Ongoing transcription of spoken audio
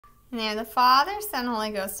In the name of the Father, Son, and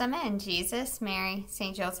Holy Ghost, amen. Jesus, Mary,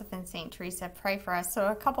 St. Joseph, and St. Teresa, pray for us. So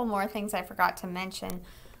a couple more things I forgot to mention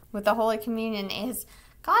with the Holy Communion is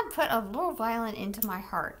God put a little violin into my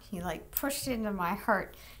heart. He pushed it into my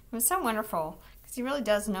heart. It was so wonderful because he really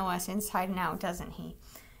does know us inside and out, doesn't he?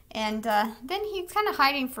 And then he's kind of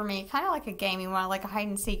hiding for me, kind of like a game. He wanted like a hide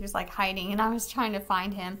and seek. He was like hiding, and I was trying to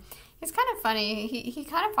find him. It's kind of funny. He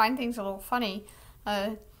kind of finds things a little funny,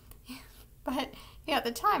 but yeah, at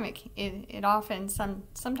the time it often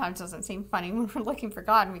sometimes doesn't seem funny when we're looking for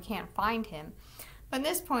God and we can't find him. But at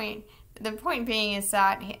this point, the point being is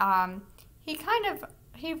that he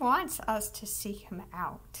wants us to seek him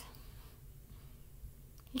out.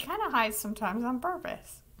 He kind of hides sometimes on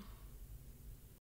purpose.